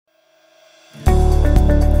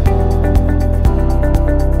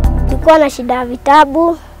Tulikuwa na shida ya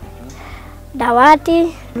vitabu,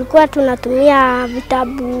 dawati. Tulikuwa tunatumia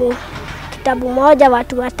kitabu moja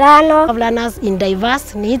watu 5. Learners in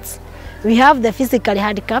diverse needs. We have the physically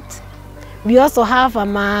handicapped. We also have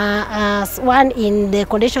one in the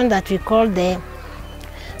condition that we call the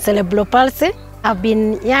cerebral palsy. I've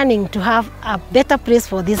been yearning to have a better place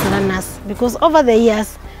for these learners because over the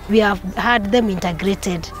years we have had them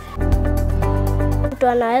integrated. Mtu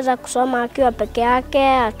anaweza kusoma akiwa peke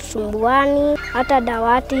yake, hatusumbuani, hata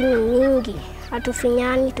dawati ni nyingi,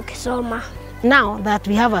 hatufinyani tukisoma. Now that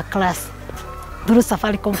we have a class through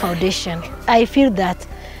Safaricom Foundation, I feel that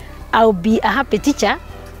I'll be a happy teacher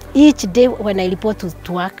each day when I report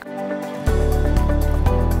to work.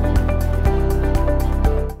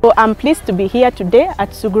 So I'm pleased to be here today at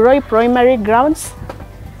Suguroi Primary Grounds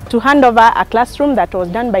to hand over a classroom that was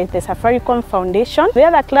done by the Safaricom Foundation. The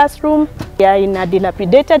other classroom, they are in a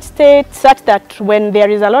dilapidated state such that when there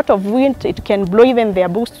is a lot of wind, it can blow even their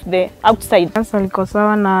books to the outside. Sasa liko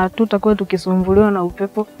sawa na tutakuwa tukisumbuliwa na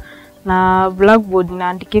upepo na blackboard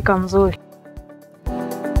inaandikika mzuri.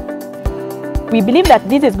 We believe that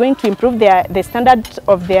this is going to improve the standard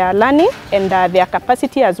of their learning and their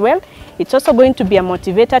capacity as well. It's also going to be a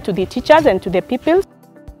motivator to the teachers and to the pupils.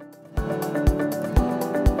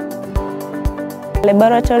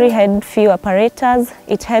 Laboratory had few apparatus,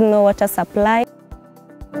 it had no water supply.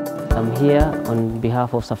 I'm here on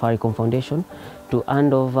behalf of Safaricom Foundation to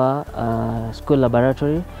hand over a school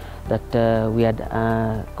laboratory that we had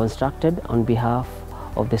constructed on behalf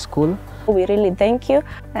of the school. We really thank you.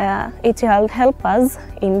 It will help us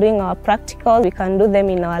in doing our practicals. We can do them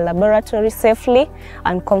in our laboratory safely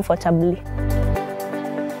and comfortably.